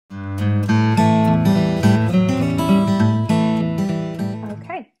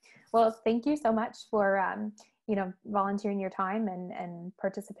Okay. Well, thank you so much for, volunteering your time and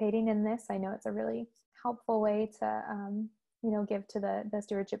participating in this. I know it's a really helpful way to, give to the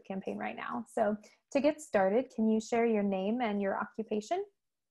stewardship campaign right now. So to get started, can you share your name and your occupation?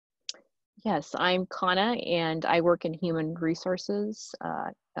 Yes, I'm Kana, and I work in human resources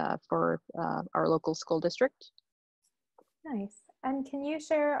for our local school district. Nice. And can you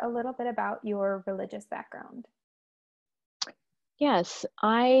share a little bit about your religious background? Yes,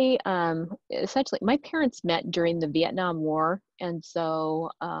 I essentially, my parents met during the Vietnam War, and so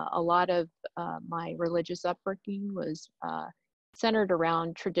a lot of my religious upbringing was centered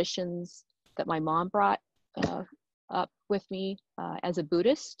around traditions that my mom brought up with me as a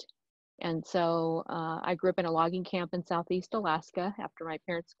Buddhist. And so I grew up in a logging camp in Southeast Alaska. After my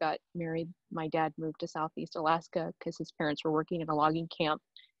parents got married, my dad moved to Southeast Alaska because his parents were working in a logging camp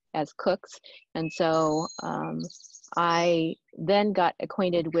as cooks. And so I then got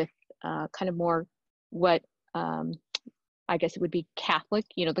acquainted with kind of more what I guess it would be Catholic,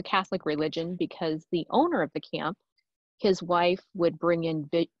 the Catholic religion, because the owner of the camp, his wife would bring in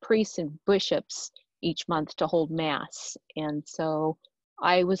priests and bishops each month to hold mass. And so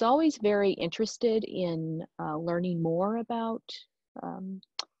I was always very interested in learning more about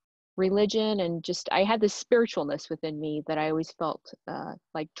religion, and just I had this spiritualness within me that I always felt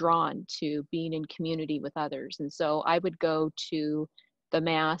like drawn to being in community with others. And so I would go to the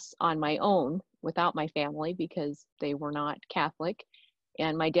mass on my own without my family because they were not Catholic,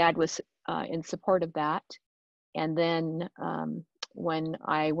 and my dad was in support of that. And then when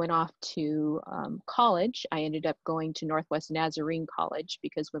I went off to college, I ended up going to Northwest Nazarene College,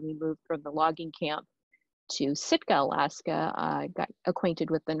 because when we moved from the logging camp to Sitka, Alaska, I got acquainted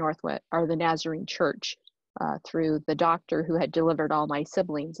with the Nazarene Church through the doctor who had delivered all my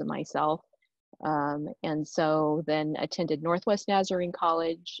siblings and myself. And so then attended Northwest Nazarene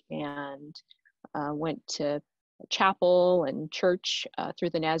College and went to chapel and church through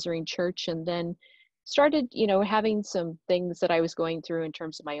the Nazarene Church, and then started, having some things that I was going through in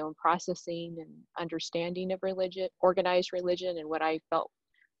terms of my own processing and understanding of religion, organized religion, and what I felt,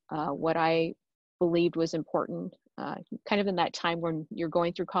 what I believed was important. Kind of in that time when you're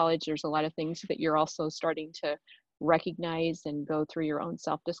going through college, there's a lot of things that you're also starting to recognize and go through your own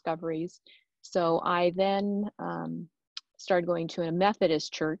self-discoveries. So I then started going to a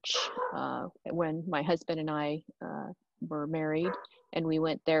Methodist church when my husband and I were married, and we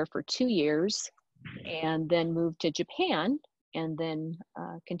went there for 2 years, and then moved to Japan, and then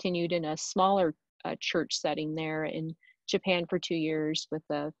continued in a smaller church setting there in Japan for 2 years with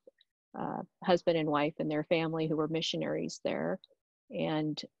a husband and wife and their family who were missionaries there,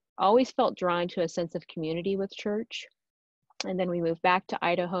 and always felt drawn to a sense of community with church. And then we moved back to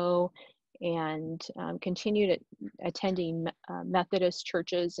Idaho and continued attending Methodist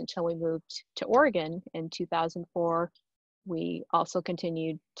churches until we moved to Oregon in 2004. We also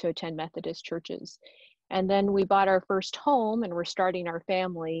continued to attend Methodist churches. And then we bought our first home, and we're starting our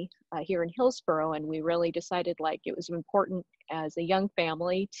family here in Hillsboro. And we really decided like it was important as a young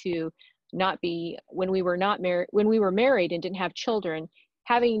family to not be, when we were married and didn't have children,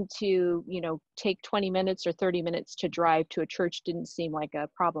 having to, take 20 minutes or 30 minutes to drive to a church didn't seem like a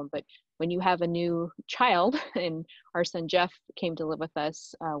problem. But when you have a new child, and our son Jeff came to live with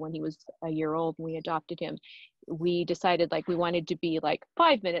us when he was a year old, and we adopted him, we decided like we wanted to be like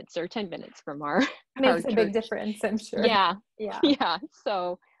 5 minutes or 10 minutes from our Makes a church. big difference, I'm sure. Yeah. Yeah. Yeah.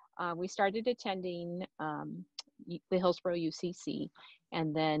 So we started attending the Hillsboro UCC,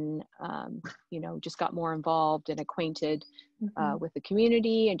 and then, just got more involved and acquainted with the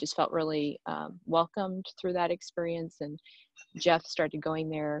community, and just felt really welcomed through that experience. And Jeff started going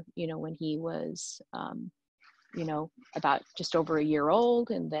there, when he was, about just over a year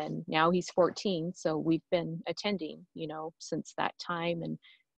old, and then now he's 14. So we've been attending, since that time,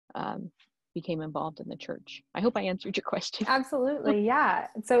 and became involved in the church. I hope I answered your question. Absolutely, yeah.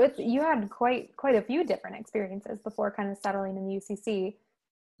 So you had quite a few different experiences before kind of settling in the UCC,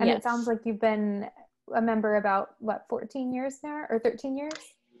 and Yes. It sounds like you've been a member about 14 years now, or 13 years?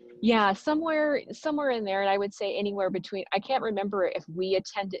 Yeah, somewhere in there. And I would say anywhere between, I can't remember if we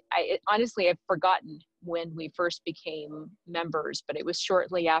attended, honestly, I've forgotten when we first became members, but it was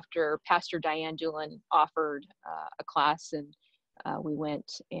shortly after Pastor Diane Doolin offered a class, and we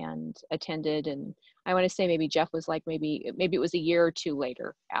went and attended. And I want to say maybe Jeff was like, maybe it was a year or two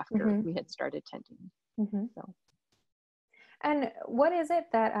later after we had started attending. So. And what is it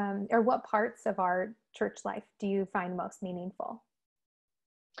that, or what parts of our church life do you find most meaningful?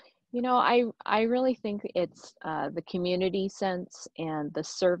 I really think it's the community sense and the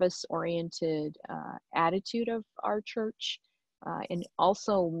service-oriented attitude of our church, and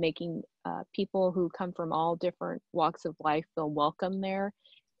also making people who come from all different walks of life feel welcome there.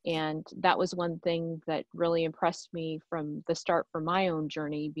 And that was one thing that really impressed me from the start for my own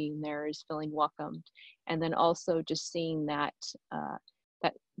journey being there, is feeling welcomed, and then also just seeing that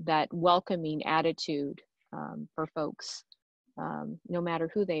welcoming attitude for folks, no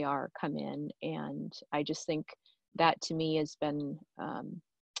matter who they are, come in. And I just think that to me has been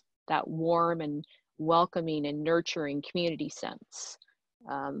that warm and welcoming and nurturing community sense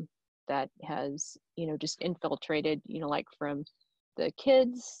that has, just infiltrated, like from the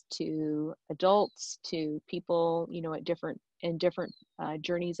kids to adults to people, at different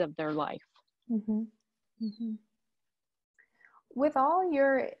journeys of their life. Mm-hmm. Mm-hmm. With all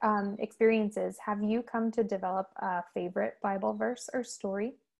your experiences, have you come to develop a favorite Bible verse or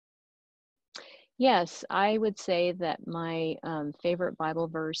story? Yes, I would say that my favorite Bible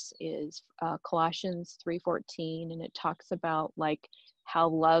verse is Colossians 3:14, and it talks about like how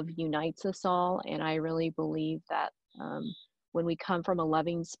love unites us all. And I really believe that when we come from a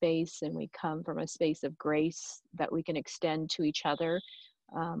loving space and we come from a space of grace that we can extend to each other,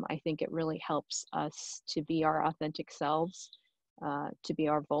 I think it really helps us to be our authentic selves, to be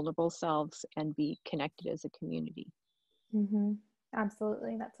our vulnerable selves, and be connected as a community. Mm-hmm.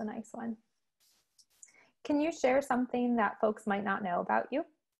 Absolutely. That's a nice one. Can you share something that folks might not know about you?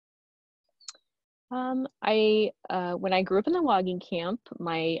 When I grew up in the logging camp,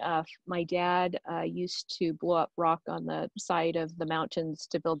 my dad used to blow up rock on the side of the mountains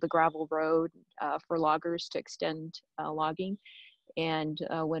to build the gravel road for loggers to extend logging. And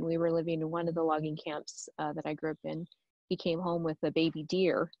when we were living in one of the logging camps that I grew up in, he came home with a baby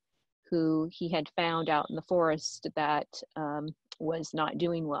deer who he had found out in the forest that was not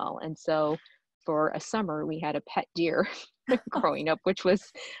doing well. And so for a summer, we had a pet deer growing up, which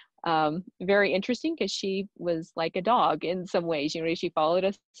was very interesting because she was like a dog in some ways. She followed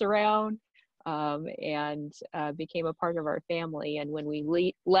us around and became a part of our family. And when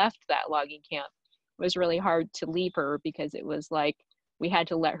we left that logging camp, it was really hard to leave her because it was like we had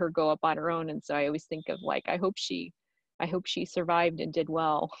to let her go up on her own. And so I always think of like, I hope she survived and did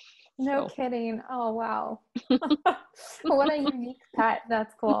well. No kidding. Oh, wow. What a unique pet.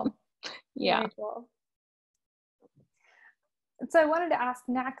 That's cool. Yeah. Very cool. So I wanted to ask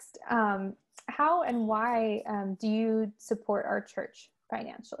next, how and why do you support our church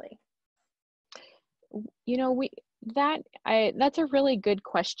financially? That's a really good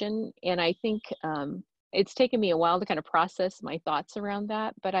question. And I think it's taken me a while to kind of process my thoughts around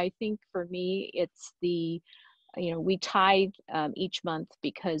that. But I think for me, it's we tithe each month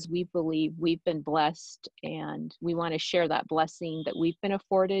because we believe we've been blessed, and we want to share that blessing that we've been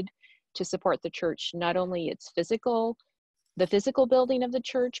afforded to support the church, not only the physical building of the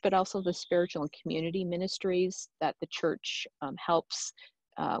church, but also the spiritual and community ministries that the church helps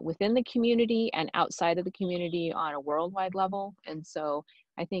within the community and outside of the community on a worldwide level. And so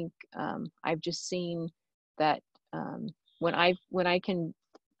I think I've just seen that when I can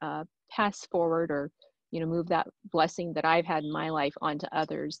pass forward or move that blessing that I've had in my life onto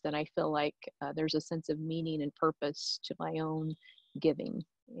others, then I feel like there's a sense of meaning and purpose to my own giving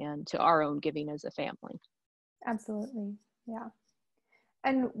and to our own giving as a family. Absolutely. Yeah.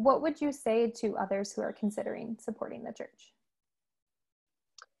 And what would you say to others who are considering supporting the church?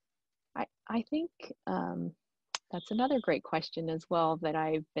 I think that's another great question as well that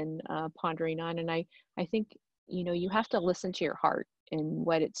I've been pondering on. And I think, you have to listen to your heart and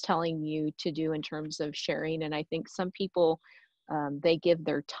what it's telling you to do in terms of sharing. And I think some people, they give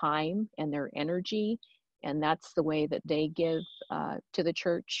their time and their energy, and that's the way that they give to the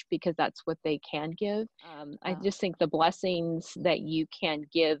church because that's what they can give. I just think the blessings that you can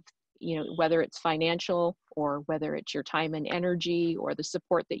give, whether it's financial or whether it's your time and energy or the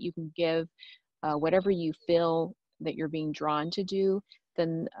support that you can give, whatever you feel that you're being drawn to do,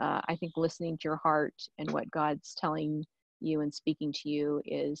 then I think listening to your heart and what God's telling you and speaking to you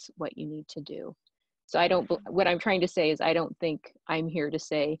is what you need to do. So what I'm trying to say is I don't think I'm here to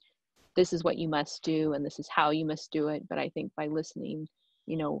say, this is what you must do and this is how you must do it. But I think by listening,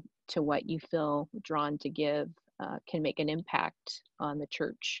 to what you feel drawn to give can make an impact on the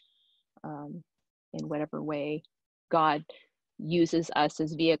church in whatever way God uses us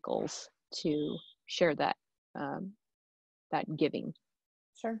as vehicles to share that giving.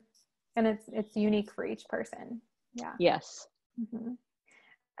 Sure. And it's unique for each person. Yeah. Yes. Mm-hmm.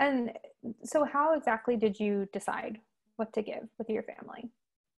 And so how exactly did you decide what to give with your family?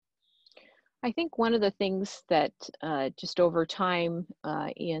 I think one of the things that just over time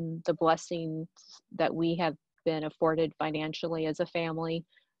in the blessings that we have been afforded financially as a family,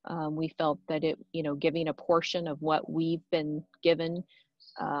 we felt that giving a portion of what we've been given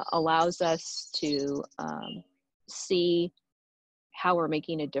allows us to see how we're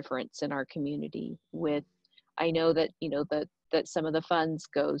making a difference in our community. I know that that some of the funds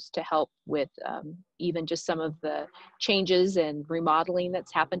goes to help with even just some of the changes and remodeling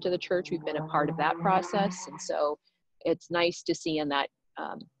that's happened to the church. We've been a part of that process, and so it's nice to see um, that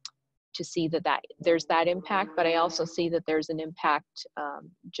there's that impact. But I also see that there's an impact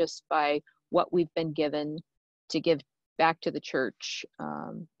just by what we've been given to give back to the church,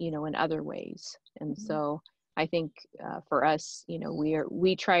 in other ways. And so I think for us,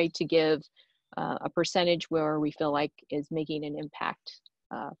 we try to give a percentage where we feel like is making an impact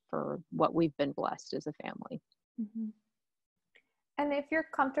for what we've been blessed as a family. Mm-hmm. And if you're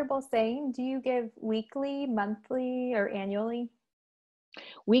comfortable saying, do you give weekly, monthly, or annually?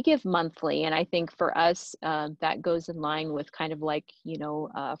 We give monthly, and I think for us that goes in line with kind of like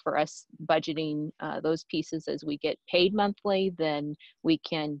for us budgeting those pieces. As we get paid monthly, then we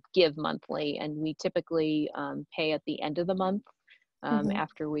can give monthly, and we typically pay at the end of the month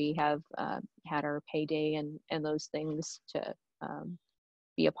after we have had our payday and those things to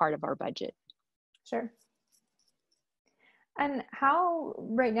be a part of our budget. Sure. And how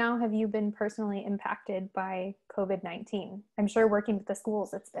right now have you been personally impacted by COVID-19? I'm sure working with the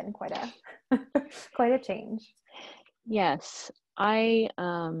schools, it's been quite a change. Yes, I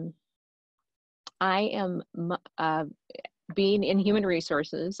am being in human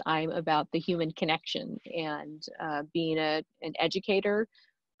resources. I'm about the human connection, and being an educator,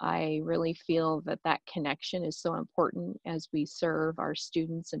 I really feel that connection is so important as we serve our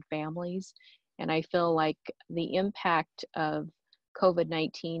students and families. And I feel like the impact of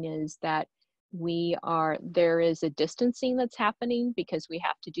COVID-19 is that there is a distancing that's happening because we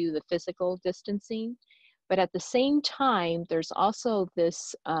have to do the physical distancing. But at the same time, there's also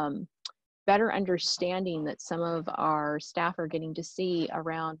this better understanding that some of our staff are getting to see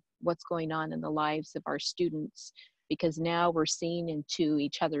around what's going on in the lives of our students, because now we're seeing into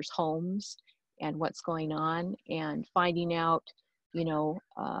each other's homes and what's going on, and finding out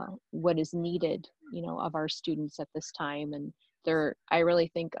what is needed of our students at this time. And I really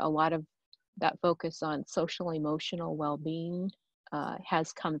think a lot of that focus on social emotional well-being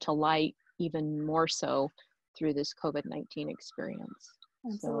has come to light even more so through this COVID-19 experience.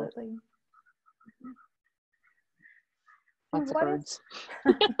 Absolutely. So, lots of birds.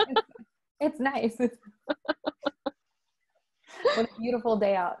 It's nice. What a beautiful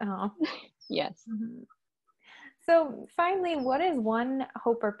day out, huh? Yes. Mm-hmm. So finally, what is one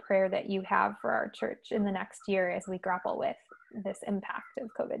hope or prayer that you have for our church in the next year as we grapple with this impact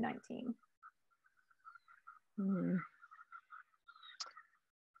of COVID-19?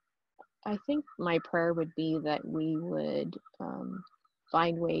 I think my prayer would be that we would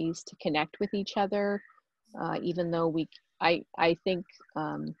find ways to connect with each other, even though I think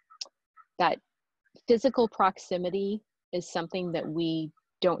that physical proximity is something that we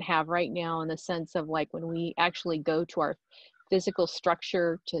don't have right now, in the sense of like when we actually go to our physical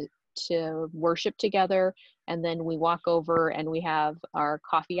structure to worship together, and then we walk over and we have our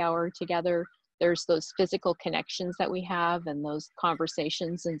coffee hour together. There's those physical connections that we have and those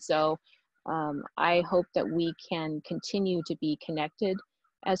conversations. And so I hope that we can continue to be connected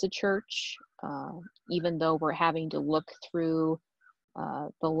as a church, even though we're having to look through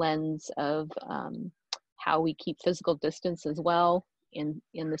the lens of how we keep physical distance as well in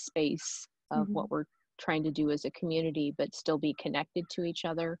the space of what we're trying to do as a community, but still be connected to each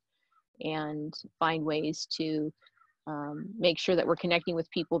other and find ways to make sure that we're connecting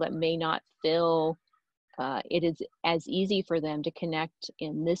with people that may not feel it is as easy for them to connect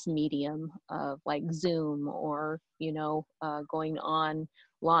in this medium of like Zoom or going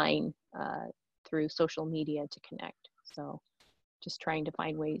online through social media to connect. So just trying to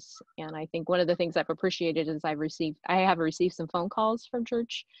find ways. And I think one of the things I've appreciated is I have received some phone calls from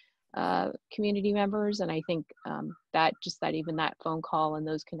church community members, and I think that even that phone call and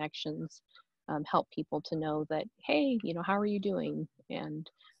those connections help people to know that, hey, how are you doing and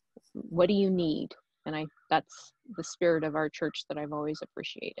what do you need? And that's the spirit of our church that I've always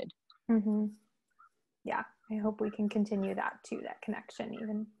appreciated. Mm-hmm. Yeah, I hope we can continue that too, that connection,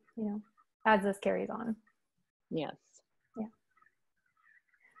 even as this carries on. Yes. Yeah.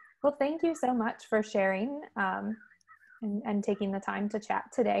 Well, thank you so much for sharing and taking the time to chat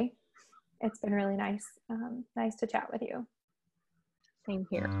today. It's been really nice to chat with you. Same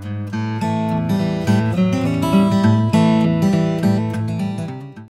here.